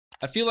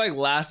I feel like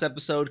last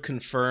episode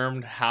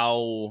confirmed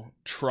how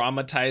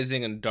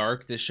traumatizing and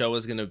dark this show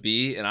is going to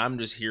be, and I'm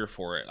just here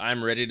for it.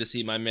 I'm ready to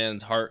see my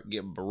man's heart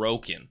get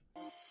broken.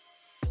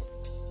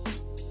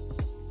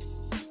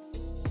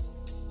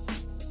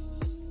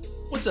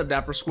 What's up,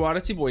 Dapper Squad?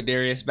 It's your boy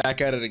Darius back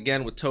at it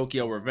again with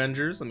Tokyo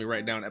Revengers. Let me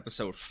write down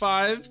episode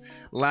 5.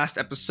 Last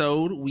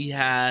episode, we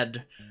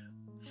had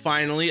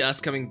finally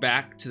us coming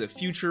back to the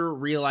future,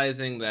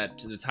 realizing that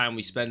the time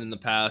we spend in the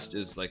past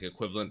is like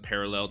equivalent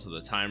parallel to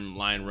the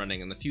timeline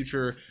running in the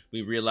future.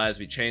 We realized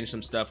we changed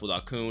some stuff with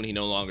Akun. He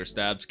no longer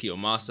stabs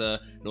Kiyomasa,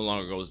 no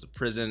longer goes to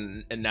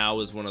prison, and now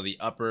is one of the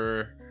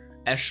upper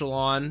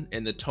echelon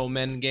in the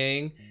Tomen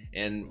gang.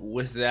 And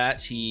with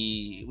that,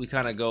 we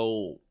kind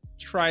of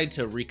tried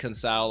to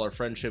reconcile our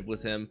friendship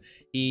with him.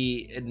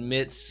 He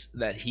admits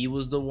that he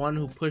was the one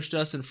who pushed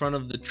us in front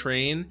of the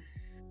train.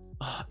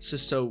 Oh, it's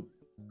just so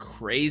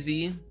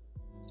crazy.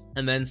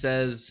 And then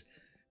says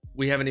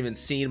we haven't even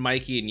seen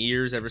Mikey in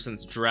years, ever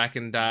since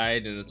Draken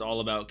died, and it's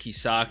all about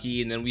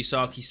Kisaki. And then we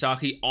saw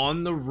Kisaki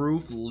on the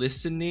roof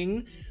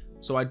listening,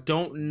 so I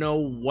don't know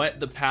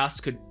what the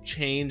past could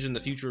change in the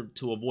future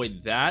to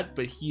avoid that,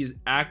 but he is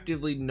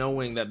actively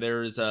knowing that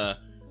there is I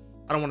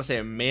don't want to say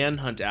a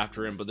manhunt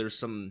after him, but there's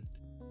some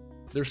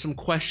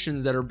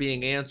questions that are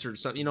being answered.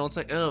 So, you know, it's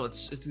like, oh,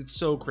 it's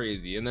so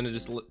crazy. And then it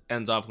just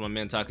ends off with my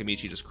man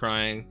Takemichi just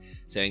crying,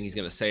 saying he's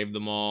gonna save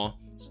them all.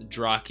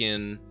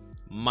 Draken,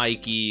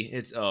 Mikey,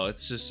 it's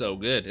just so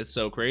good. It's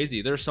so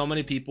crazy. There's so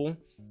many people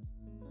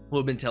who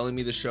have been telling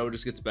me the show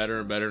just gets better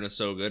and better, and it's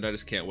so good. I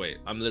just can't wait.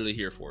 I'm literally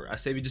here for it. I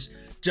say we just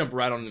jump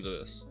right on into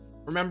this.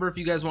 Remember, if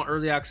you guys want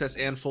early access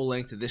and full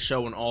length to this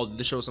show and all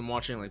the shows I'm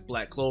watching, like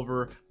Black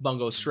Clover,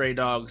 Bungo Stray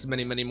Dogs,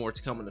 many more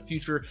to come in the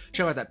future,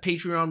 check out that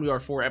Patreon. We are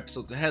 4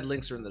 episodes ahead.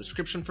 Links are in the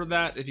description for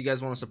that. If you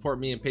guys want to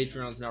support me, and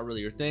Patreon's not really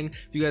your thing,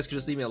 if you guys could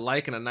just leave me a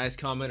like and a nice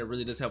comment, it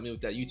really does help me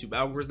with that YouTube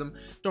algorithm.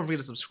 Don't forget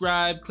to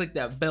subscribe, click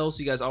that bell so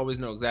you guys always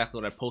know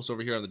exactly what I post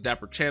over here on the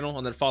Dapper channel,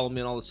 and then follow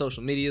me on all the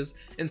social medias,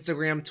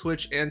 Instagram,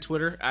 Twitch, and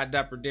Twitter at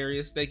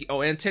DapperDarius. Thank you.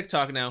 Oh, and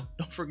TikTok now.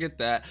 Don't forget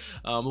that.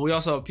 But we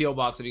also have a P.O.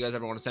 Box if you guys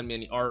ever want to send me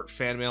any art,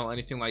 fan mail,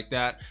 anything like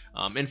that.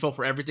 Info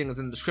for everything is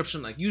in the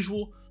description like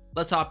usual.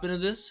 Let's hop into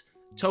this.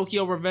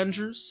 Tokyo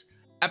Revengers,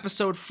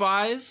 episode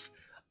 5.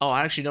 Oh,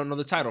 I actually don't know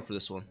the title for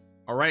this one.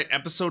 All right,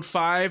 episode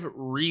 5,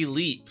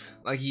 Releap.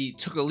 Like he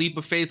took a leap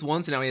of faith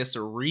once and now he has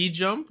to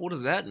re-jump? What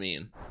does that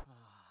mean?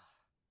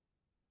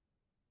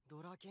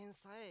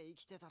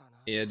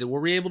 Yeah,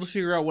 were we able to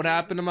figure out what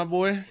happened to my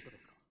boy?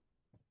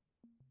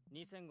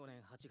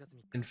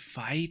 And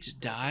Fight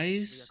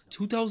dies?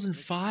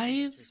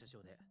 2005?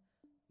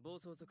 暴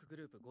走族グ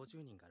ループ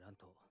50人が乱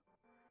闘。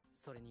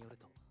それによる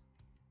と、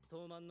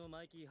東卍の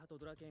マイキー派と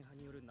ドラケン派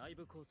による内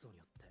部抗争に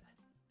よって、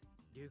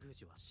竜宮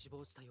寺は死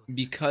亡したようで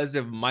す。Because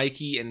of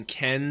Mikey and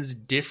Ken's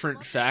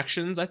different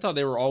factions? I thought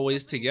they were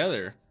always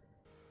together.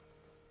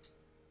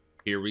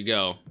 Here we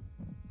go.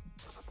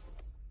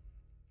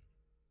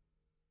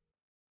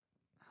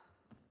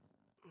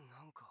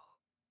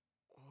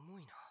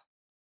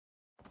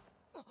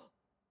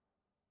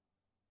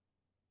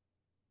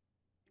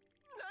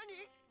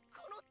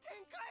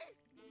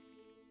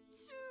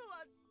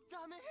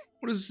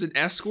 What is this, an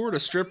escort, a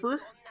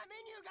stripper?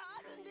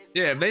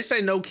 Yeah, if they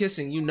say no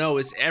kissing, you know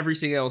it's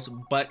everything else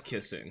but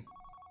kissing.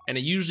 And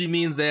it usually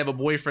means they have a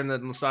boyfriend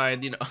on the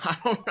side, you know. I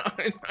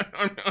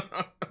don't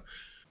know.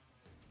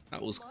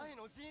 That was,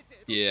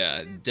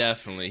 yeah,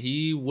 definitely.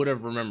 He would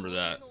have remembered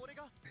that.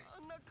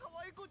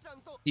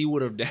 He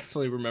would have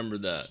definitely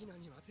remembered that.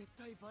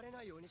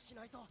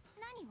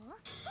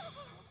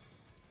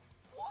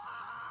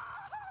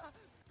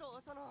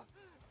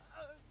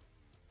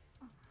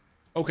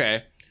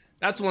 Okay,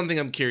 that's one thing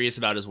I'm curious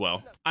about as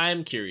well.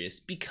 I'm curious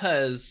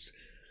because,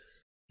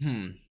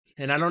 and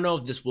I don't know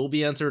if this will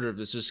be answered or if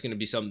it's just going to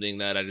be something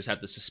that I just have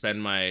to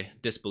suspend my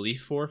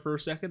disbelief for a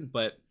second,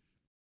 but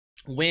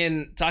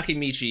when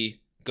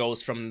Takemichi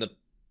goes from the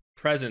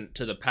present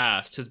to the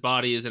past, his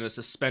body is in a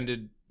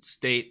suspended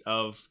state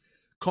of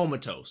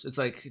comatose. It's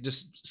like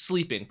just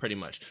sleeping pretty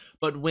much.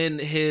 But when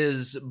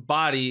his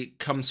body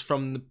comes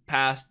from the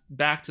past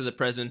back to the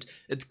present,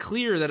 it's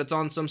clear that it's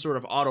on some sort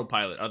of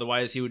autopilot.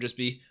 Otherwise, he would just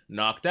be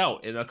knocked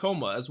out in a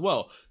coma as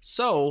well.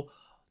 So,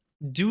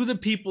 do the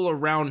people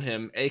around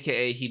him,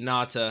 aka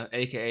Hinata,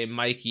 aka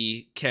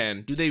Mikey,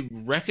 Ken, do they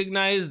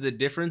recognize the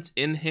difference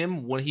in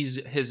him when he's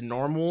his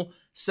normal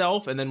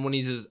self and then when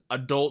he's his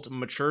adult,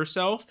 mature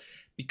self?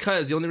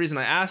 Because the only reason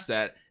I ask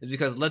that is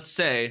because let's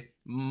say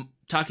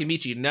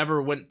Takemichi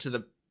never went to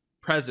the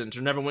present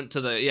or never went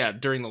to the,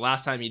 during the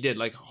last time he did,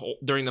 like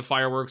during the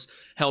fireworks,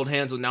 held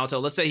hands with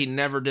Naoto. Let's say he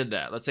never did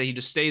that. Let's say he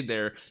just stayed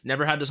there,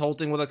 never had this whole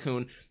thing with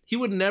Akun. He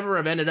would never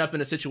have ended up in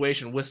a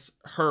situation with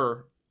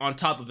her on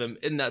top of him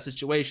in that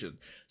situation.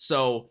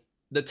 So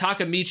the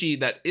Takemichi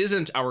that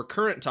isn't our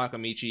current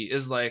Takemichi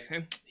is like,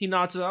 hey,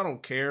 Hinata, I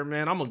don't care,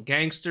 man. I'm a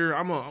gangster.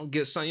 I'm gonna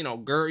get some, you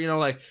know,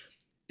 like,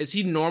 is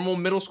he normal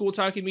middle school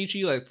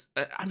Takemichi? Like,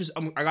 I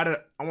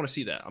want to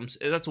see that.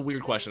 That's a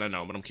weird question, I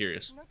know, but I'm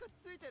curious.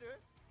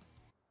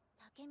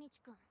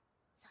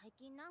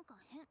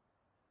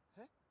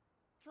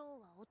 今日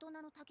は大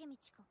人の竹道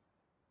くん。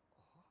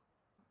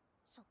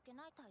そっけ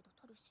ない態度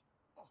取るし。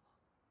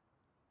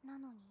な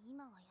のに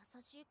今は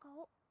優しい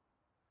顔。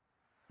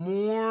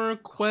More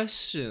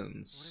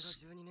questions.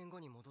 俺が12年後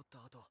に戻った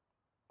後、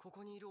こ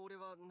こにいる俺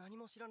は何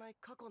も知らない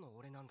過去の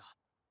俺なんだ。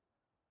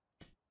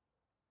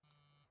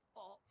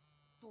あ、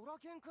ドラ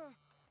ケン君。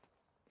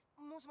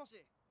もしも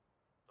し。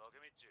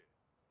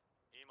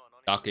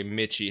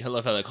Takemichi. I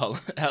love how they call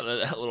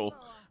that little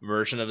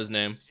version of his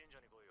name.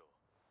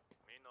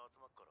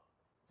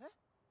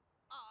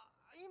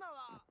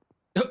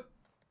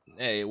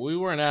 Hey, we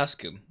weren't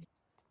asking.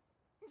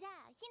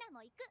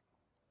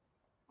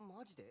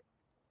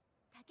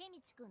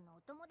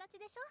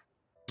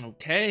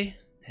 Okay.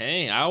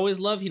 Hey, I always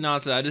love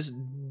Hinata. I just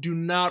do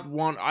not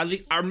want... I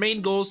think our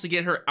main goal is to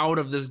get her out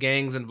of this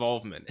gang's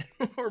involvement.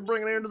 We're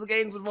bringing her into the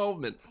gang's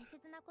involvement.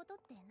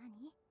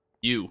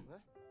 You.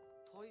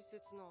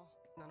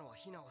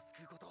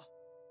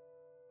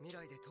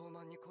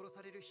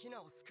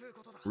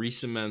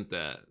 Re-cement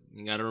that.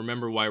 You gotta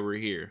remember why we're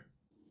here.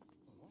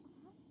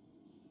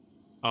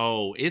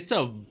 Oh, it's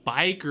a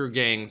biker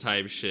gang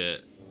type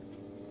shit.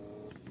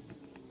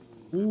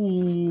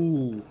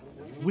 Ooh.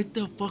 With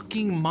the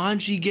fucking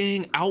Manji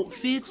Gang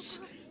outfits?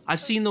 I've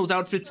seen those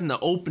outfits in the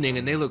opening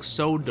and they look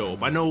so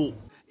dope. I know...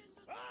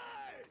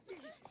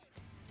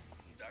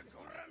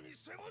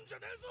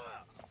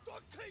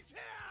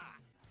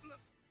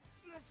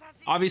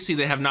 Obviously,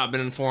 they have not been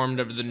informed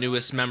of the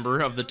newest member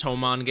of the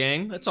Tokyo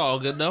Gang. That's all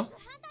good, though.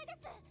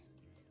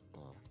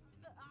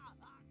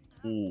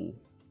 Ooh.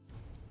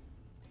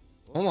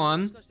 Hold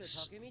on.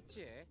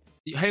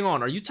 Hang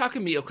on, are you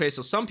talking me? Okay,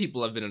 so some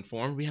people have been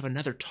informed. We have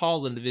another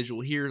tall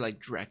individual here, like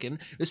Draken.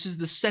 This is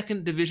the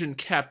 2nd Division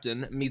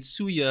Captain,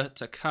 Mitsuya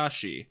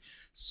Takashi.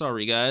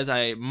 Sorry, guys,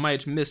 I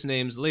might miss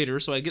names later,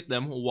 so I get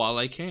them while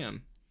I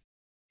can.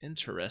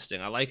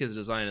 Interesting. I like his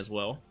design as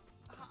well.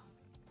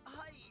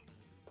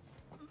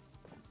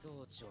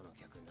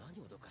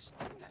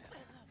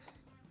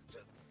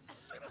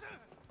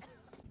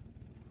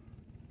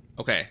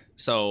 Okay,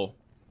 so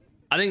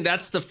I think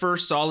that's the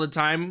first solid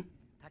time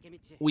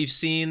we've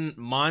seen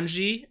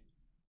Manji,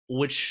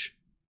 which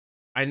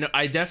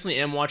I definitely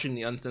am watching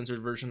the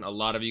uncensored version. A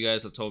lot of you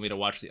guys have told me to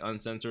watch the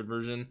uncensored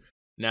version.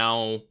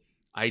 Now,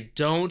 I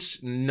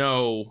don't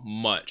know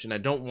much, and I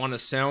don't want to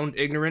sound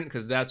ignorant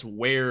because that's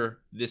where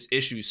this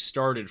issue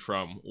started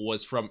from,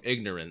 was from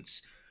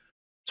ignorance,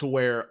 to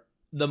where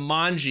the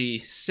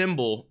Manji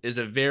symbol is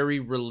a very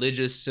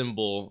religious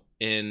symbol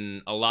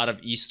in a lot of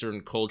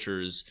Eastern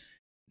cultures.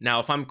 Now,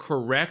 if I'm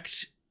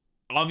correct,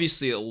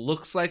 obviously it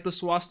looks like the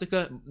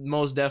swastika.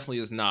 Most definitely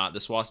is not.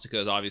 The swastika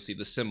is obviously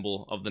the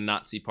symbol of the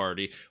Nazi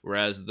party,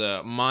 whereas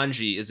the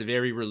Manji is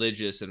very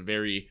religious and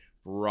very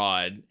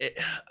broad.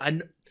 I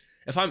don't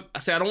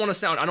want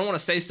to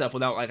say stuff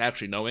without like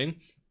actually knowing,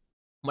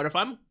 but if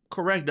I'm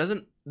correct,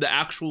 doesn't the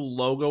actual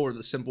logo or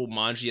the simple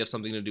Manji have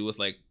something to do with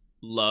like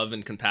love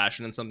and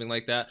compassion and something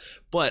like that?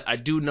 But I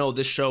do know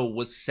this show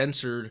was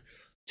censored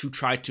to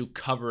try to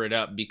cover it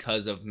up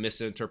because of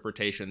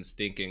misinterpretations,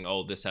 thinking,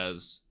 oh, this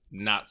has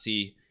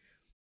Nazi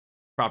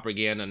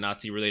propaganda,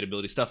 Nazi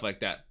relatability, stuff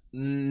like that.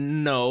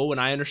 No, and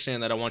I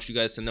understand that. I want you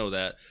guys to know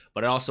that,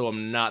 but I also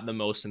am not the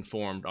most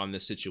informed on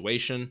this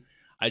situation.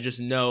 I just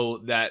know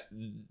that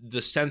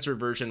the censored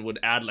version would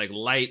add like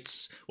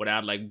lights, would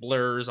add like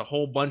blurs, a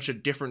whole bunch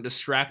of different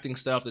distracting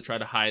stuff to try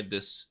to hide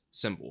this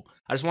symbol.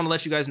 I just want to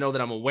let you guys know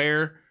that I'm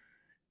aware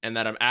and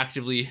that I'm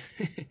actively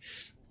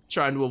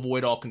trying to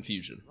avoid all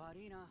confusion.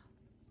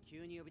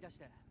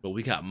 But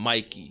we got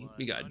Mikey,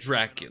 we got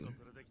Draken.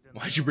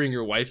 Why'd you bring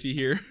your wifey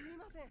here?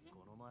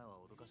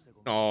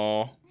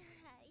 Aww.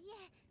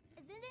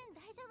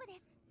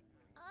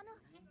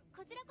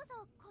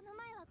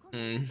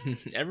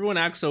 Everyone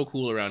acts so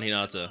cool around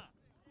Hinata.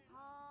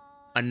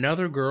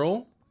 Another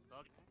girl?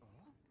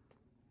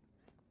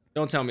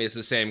 Don't tell me it's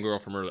the same girl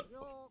from earlier.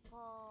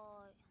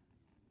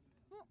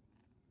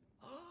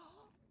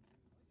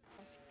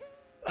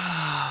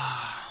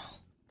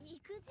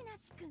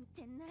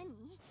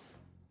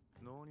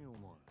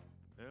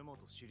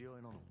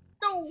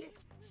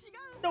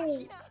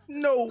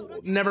 No,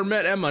 never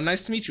met Emma.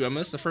 Nice to meet you, Emma.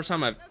 It's the first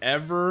time I've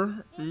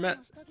ever met.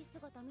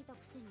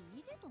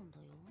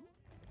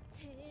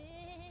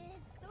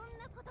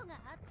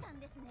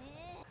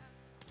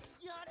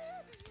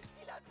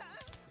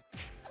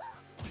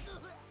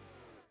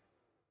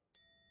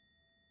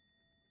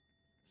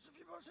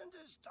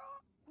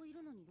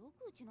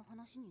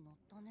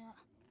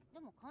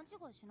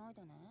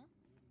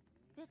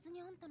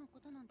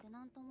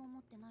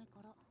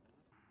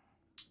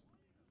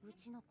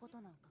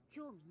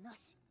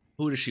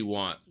 Who does she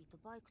want?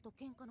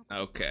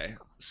 Okay,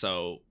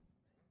 so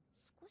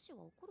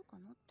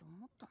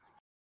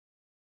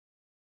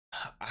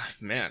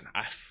man,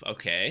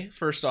 okay.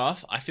 First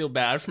off, I feel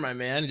bad for my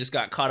man. He just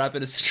got caught up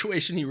in a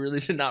situation he really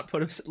did not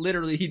put himself.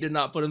 Literally, he did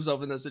not put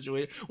himself in that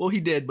situation. Well, he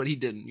did, but he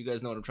didn't. You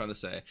guys know what I'm trying to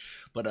say.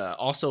 But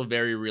also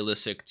very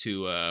realistic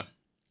to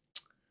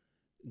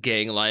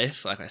gang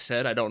life. Like I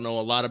said, I don't know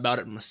a lot about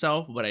it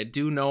myself, but I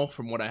do know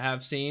from what I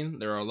have seen,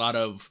 there are a lot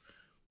of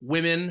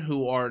women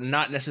who are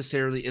not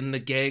necessarily in the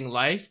gang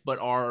life, but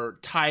are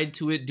tied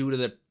to it due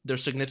to their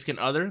significant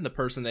other, the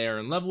person they are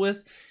in love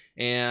with,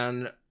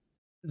 and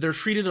they're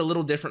treated a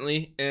little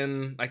differently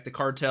in like the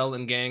cartel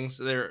and gangs.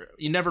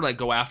 You never like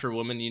go after a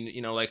woman.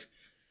 You know, like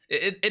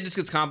it just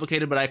gets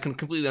complicated. But I can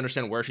completely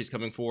understand where she's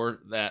coming from.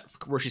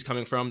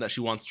 That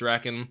she wants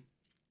Draken,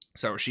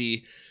 so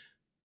she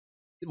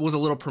was a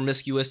little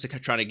promiscuous to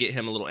try to get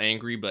him a little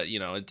angry. But you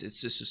know,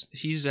 it's just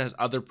he has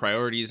other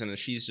priorities, and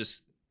she's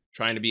just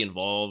trying to be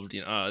involved.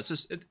 You know, it's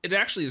just it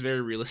actually is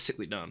very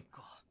realistically done.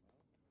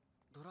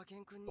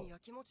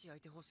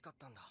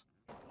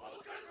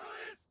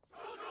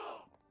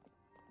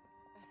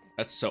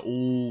 That's so.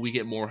 Ooh, we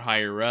get more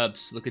higher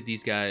ups. Look at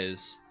these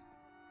guys.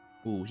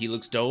 Ooh, he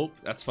looks dope.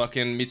 That's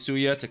fucking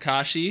Mitsuya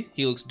Takashi.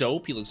 He looks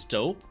dope. He looks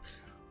dope.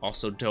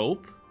 Also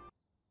dope.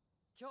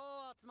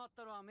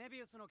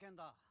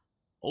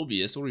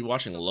 Obius, what are we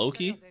watching?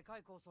 Loki?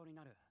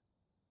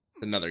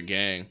 Another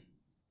gang.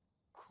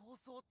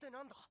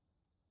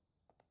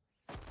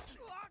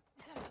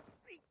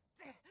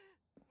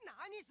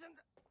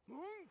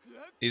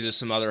 These are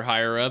some other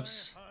higher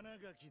ups.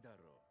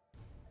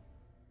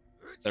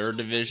 3rd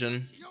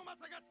division.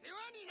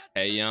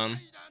 Heian.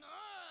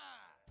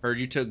 Heard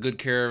you took good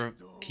care of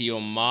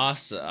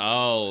Kiyomasa.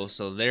 Oh,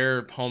 so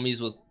they're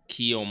homies with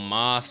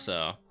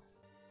Kiyomasa.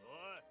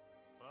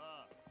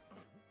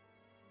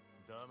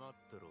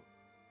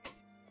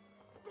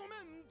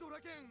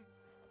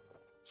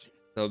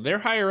 So they're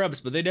higher ups,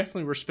 but they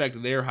definitely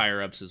respect their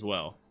higher ups as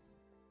well.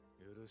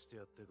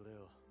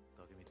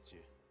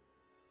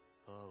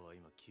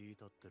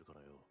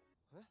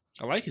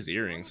 I like his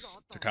earrings,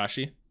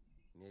 Takashi.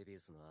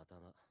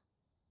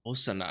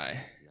 Osanai.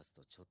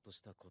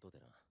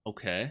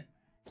 Okay.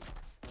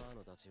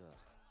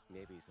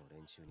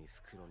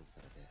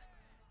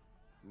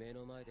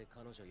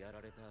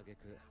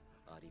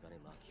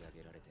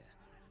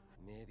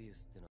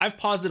 I've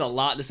paused it a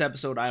lot this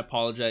episode. I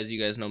apologize. You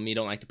guys know me,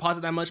 don't like to pause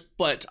it that much,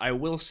 but I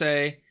will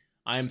say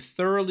I'm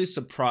thoroughly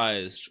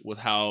surprised with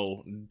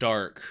how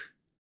dark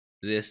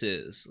this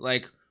is.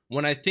 Like,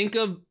 when I think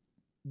of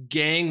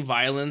gang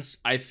violence,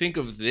 I think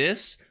of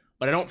this,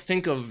 but I don't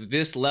think of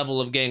this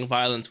level of gang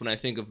violence when I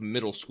think of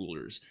middle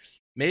schoolers.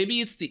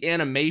 Maybe it's the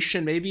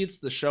animation, maybe it's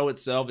the show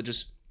itself. It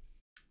just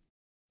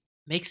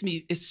makes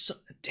me, it's so,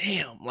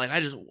 damn, like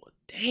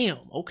damn,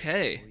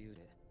 okay.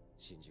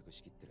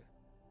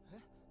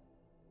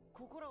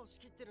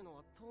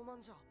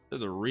 They're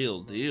the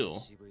real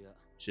deal.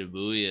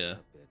 Shibuya.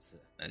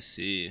 I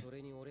see.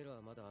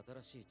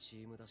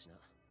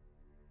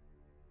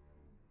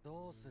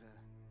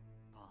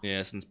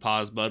 Yeah, since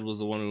Paz Bud was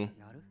the one who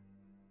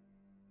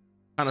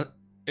kind of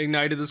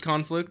ignited this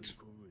conflict.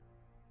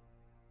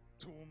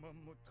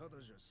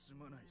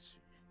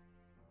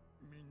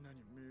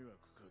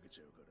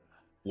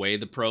 Weigh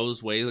the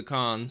pros, weigh the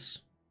cons.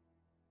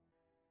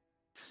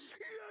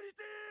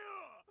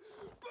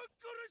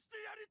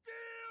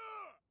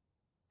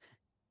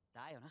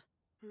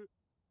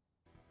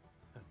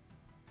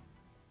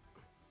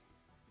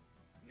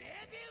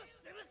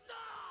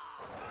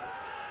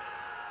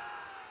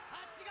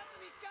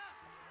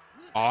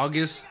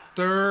 August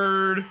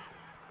 3rd.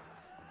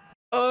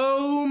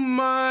 Oh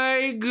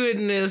my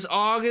goodness,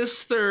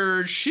 August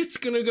 3rd. Shit's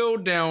gonna go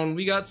down.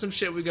 We got some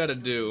shit we gotta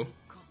do.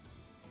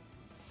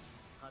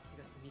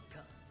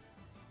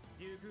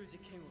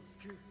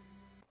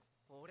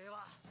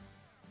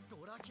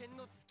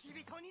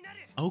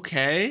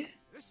 Okay.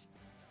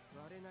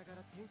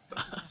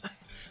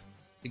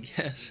 I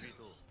guess.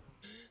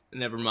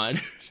 Never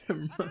mind.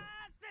 Never mind.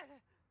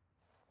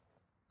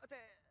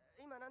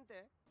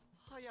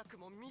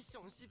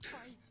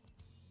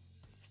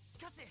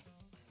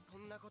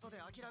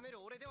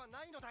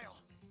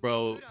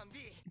 Bro,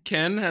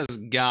 Ken has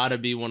gotta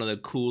be one of the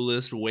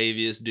coolest,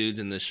 waviest dudes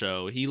in the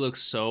show. He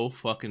looks so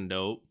fucking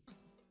dope.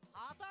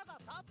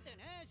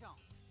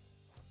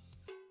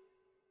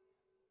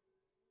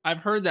 I've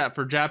heard that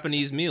for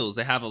Japanese meals,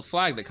 they have a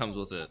flag that comes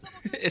with it.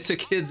 It's a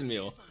kid's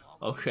meal.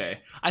 Okay.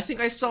 I think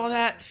I saw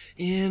that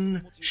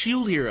in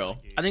Shield Hero.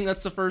 I think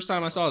that's the first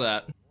time I saw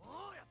that.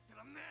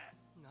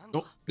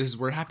 Oh, this is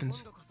where it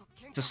happens.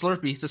 It's a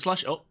Slurpee. It's a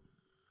slush. Oh,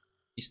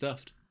 he's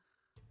stuffed.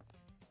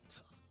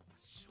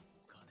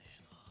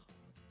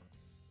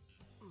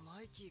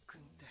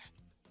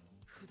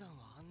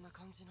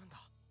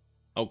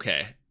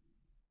 Okay.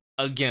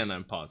 Again,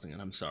 I'm pausing it.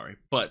 I'm sorry.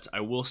 But I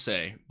will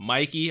say,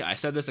 Mikey, I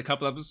said this a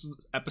couple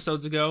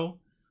episodes ago.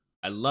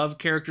 I love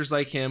characters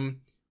like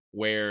him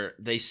where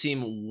they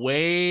seem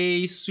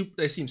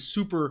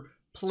super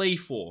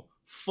playful,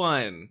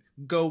 fun,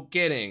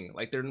 go-getting.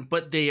 Like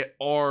but they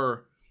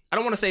are, I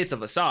don't want to say it's a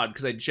facade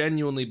because I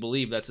genuinely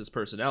believe that's his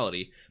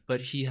personality,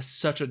 but he has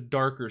such a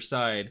darker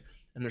side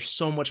and there's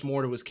so much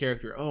more to his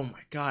character. Oh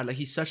my God, like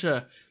he's such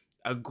a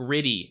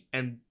gritty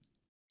and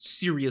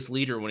serious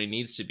leader when he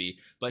needs to be,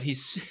 but he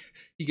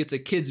gets a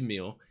kid's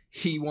meal,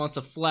 he wants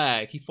a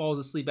flag, he falls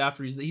asleep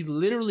after he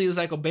literally is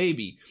like a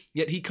baby,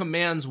 yet he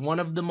commands one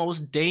of the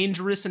most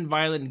dangerous and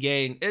violent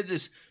gang.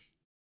 It's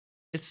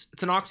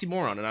an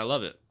oxymoron and I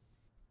love it.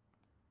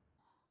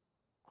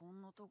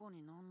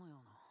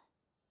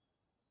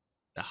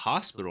 The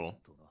hospital.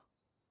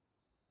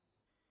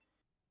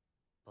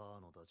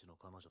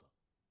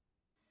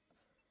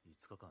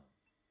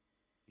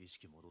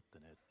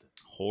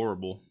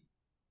 Horrible.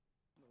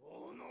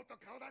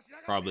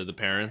 Probably the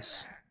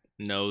parents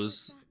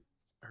knows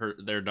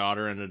their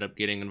daughter ended up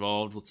getting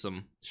involved with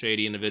some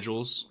shady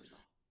individuals.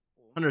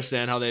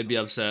 Understand how they'd be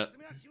upset.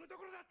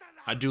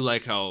 I do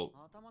like how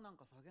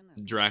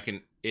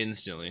Draken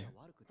instantly.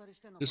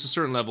 There's a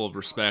certain level of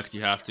respect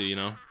you have to, you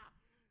know.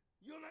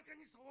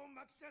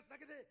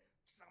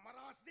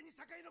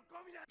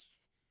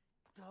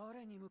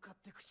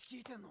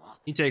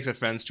 He takes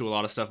offense to a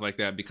lot of stuff like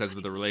that because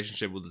of the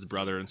relationship with his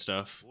brother and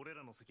stuff.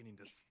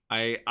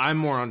 I'm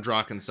more on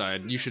Draken's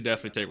side. You should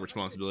definitely take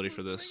responsibility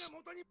for this.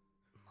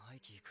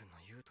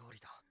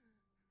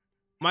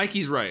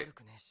 Mikey's right,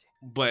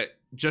 but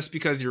just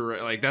because you're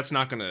right, like that's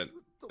not gonna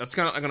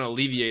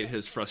alleviate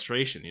his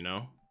frustration, you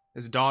know.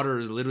 His daughter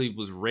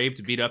was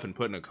raped, beat up, and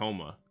put in a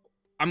coma.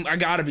 I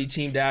gotta be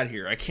Team Dad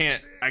here. I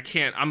can't.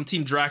 I'm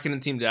Team Draken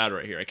and Team Dad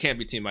right here. I can't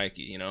be Team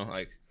Mikey, you know.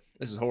 Like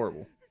this is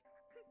horrible.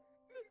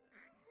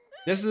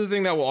 This is the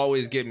thing that will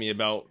always get me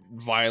about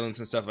violence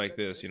and stuff like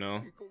this, you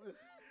know.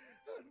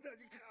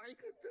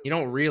 You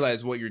don't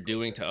realize what you're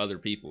doing to other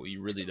people.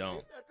 You really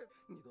don't.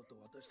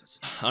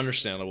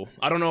 Understandable.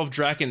 I don't know if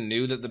Draken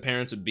knew that the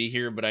parents would be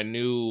here, but I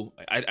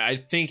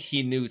think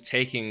he knew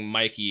taking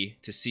Mikey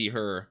to see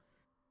her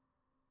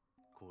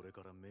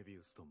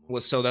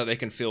was so that they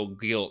can feel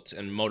guilt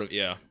and motive.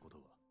 Yeah.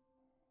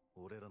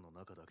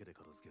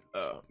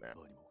 Oh man.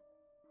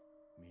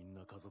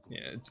 Yeah,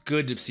 it's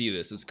good to see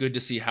this. It's good to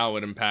see how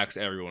it impacts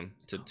everyone.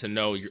 To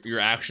know your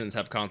actions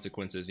have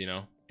consequences, you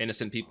know?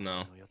 Innocent people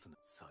know.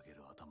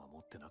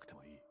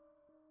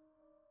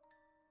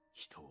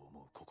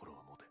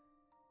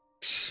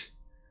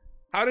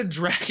 How did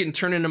Draken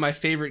turn into my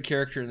favorite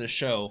character in the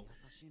show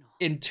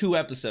in 2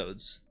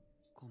 episodes?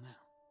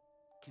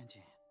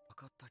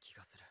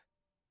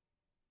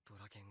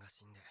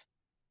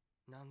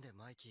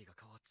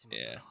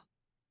 Yeah.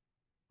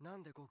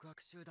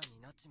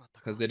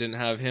 Because they didn't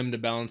have him to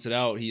balance it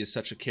out. He is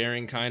such a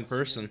caring, kind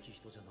person.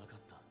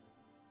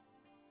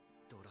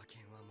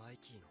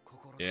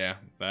 Yeah,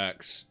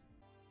 facts.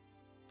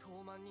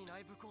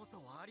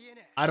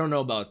 I don't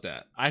know about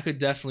that. I could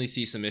definitely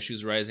see some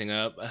issues rising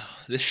up.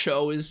 This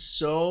show is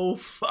so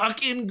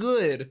fucking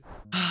good.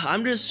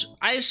 I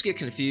just get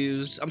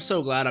confused. I'm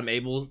so glad I'm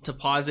able to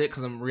pause it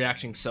because I'm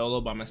reacting solo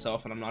by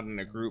myself and I'm not in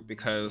a group,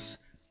 because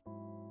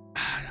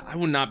I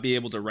would not be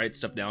able to write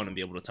stuff down and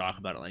be able to talk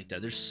about it like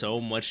that. There's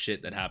so much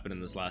shit that happened in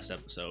this last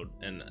episode,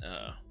 and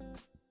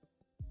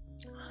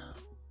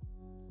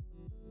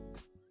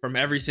from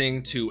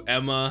everything to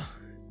Emma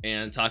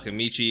and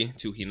Takemichi,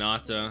 to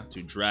Hinata,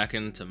 to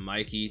Draken, to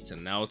Mikey, to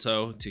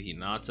Naoto, to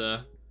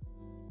Hinata.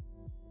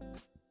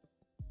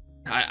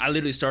 I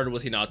literally started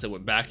with Hinata,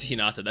 went back to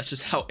Hinata. That's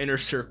just how inner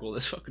circle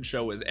this fucking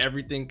show is.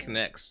 Everything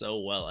connects so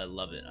well. I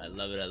love it. I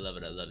love it. I love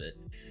it. I love it.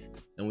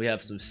 And we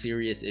have some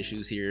serious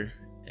issues here.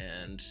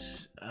 And,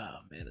 oh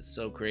man, it's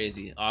so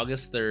crazy.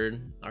 August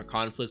 3rd, our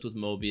conflict with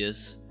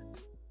Mobius.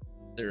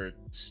 They're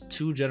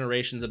 2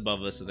 generations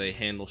above us, so they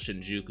handle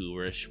Shinjuku.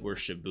 We're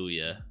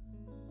Shibuya.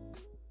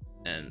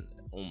 And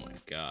oh my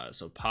god,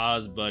 so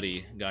Pa's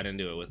buddy got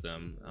into it with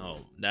them. Oh,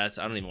 I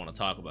don't even want to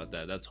talk about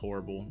that. That's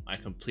horrible. I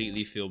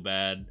completely feel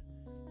bad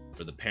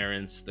for the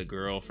parents, the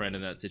girlfriend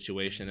in that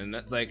situation, and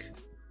that's like,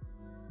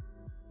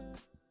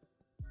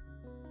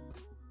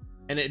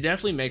 and it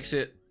definitely makes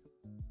it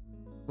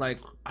like,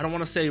 I don't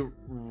want to say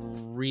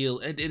real,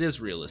 it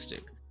is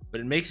realistic, but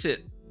it makes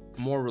it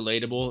more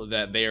relatable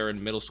that they are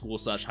in middle school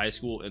 / high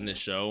school in this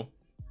show,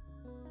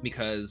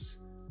 because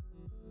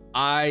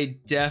I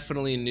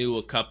definitely knew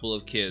a couple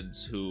of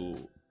kids who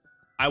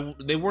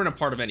they weren't a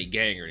part of any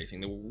gang or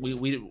anything.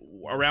 We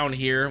around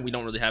here, we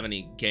don't really have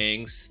any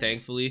gangs,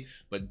 thankfully,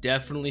 but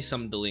definitely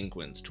some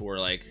delinquents to where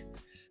like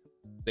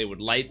they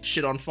would light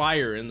shit on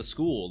fire in the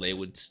school. They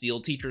would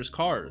steal teachers'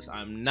 cars.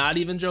 I'm not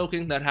even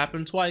joking. That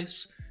happened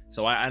twice.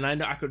 So I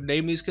know I could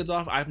name these kids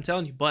off. I'm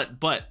telling you, but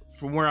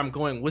from where I'm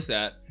going with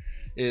that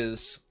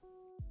is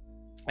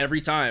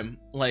every time,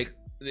 like,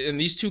 and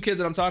these 2 kids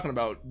that I'm talking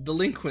about,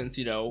 delinquents,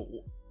 you know,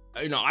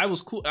 I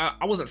was cool.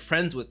 I wasn't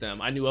friends with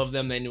them. I knew of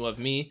them. They knew of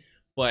me,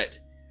 but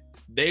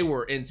they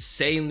were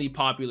insanely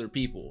popular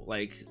people.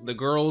 Like, the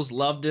girls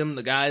loved him.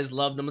 The guys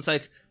loved him. It's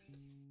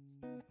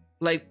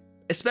like,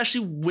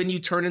 especially when you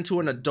turn into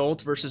an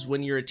adult versus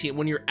when you're a teen,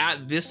 when you're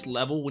at this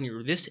level, when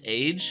you're this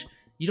age,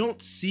 you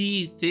don't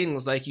see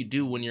things like you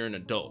do when you're an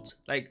adult.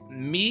 Like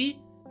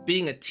me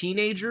being a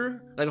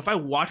teenager, like if I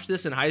watched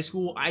this in high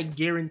school, I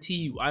guarantee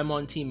you I'm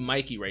on Team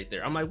Mikey right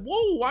there. I'm like,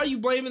 whoa, why are you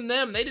blaming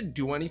them? They didn't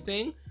do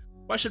anything.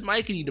 Why should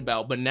Mikey need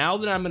about? But now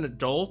that I'm an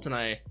adult and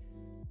I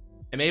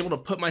am able to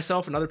put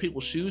myself in other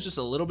people's shoes just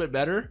a little bit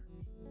better,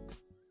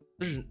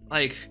 there's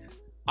like,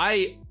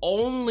 I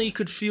only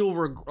could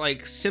feel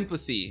like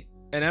sympathy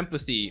and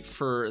empathy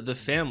for the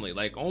family.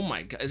 Like, oh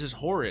my god, it's just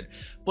horrid.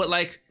 But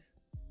like,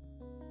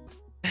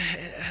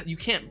 you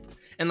can't,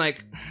 and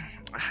like,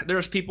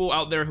 there's people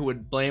out there who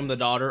would blame the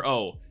daughter.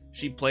 Oh,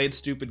 she played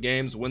stupid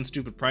games, win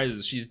stupid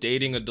prizes, she's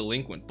dating a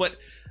delinquent. But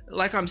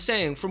like I'm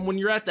saying, from when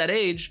you're at that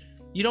age,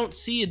 you don't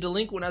see a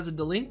delinquent as a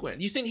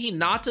delinquent. You think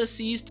Hinata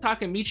sees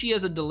Takemichi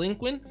as a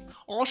delinquent?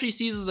 All she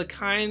sees is a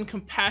kind,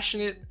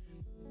 compassionate,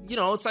 you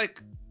know, it's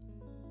like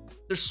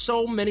there's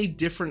so many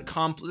different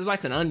there's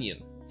like an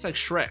onion. It's like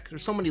Shrek.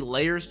 There's so many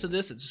layers to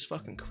this. It's just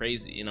fucking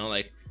crazy, you know,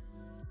 like,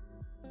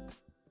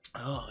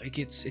 oh, it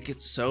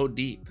gets so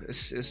deep.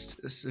 This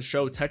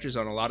show touches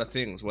on a lot of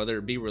things, whether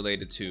it be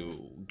related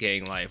to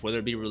gang life, whether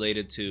it be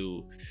related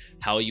to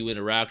how you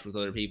interact with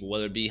other people,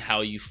 whether it be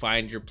how you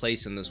find your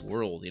place in this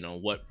world, you know,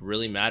 what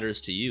really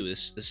matters to you.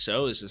 This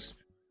show is just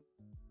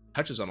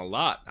touches on a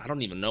lot. I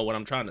don't even know what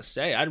I'm trying to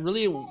say.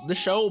 This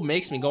show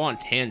makes me go on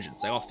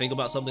tangents. Like, I'll think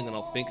about something and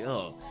I'll think,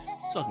 oh,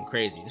 it's fucking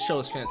crazy. This show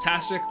is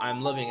fantastic.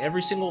 I'm loving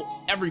every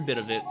bit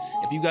of it.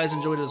 If you guys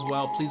enjoyed it as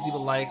well, please leave a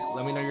like.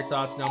 Let me know your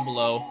thoughts down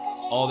below.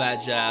 All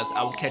that jazz.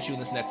 I will catch you in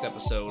this next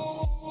episode.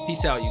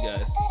 Peace out, you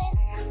guys.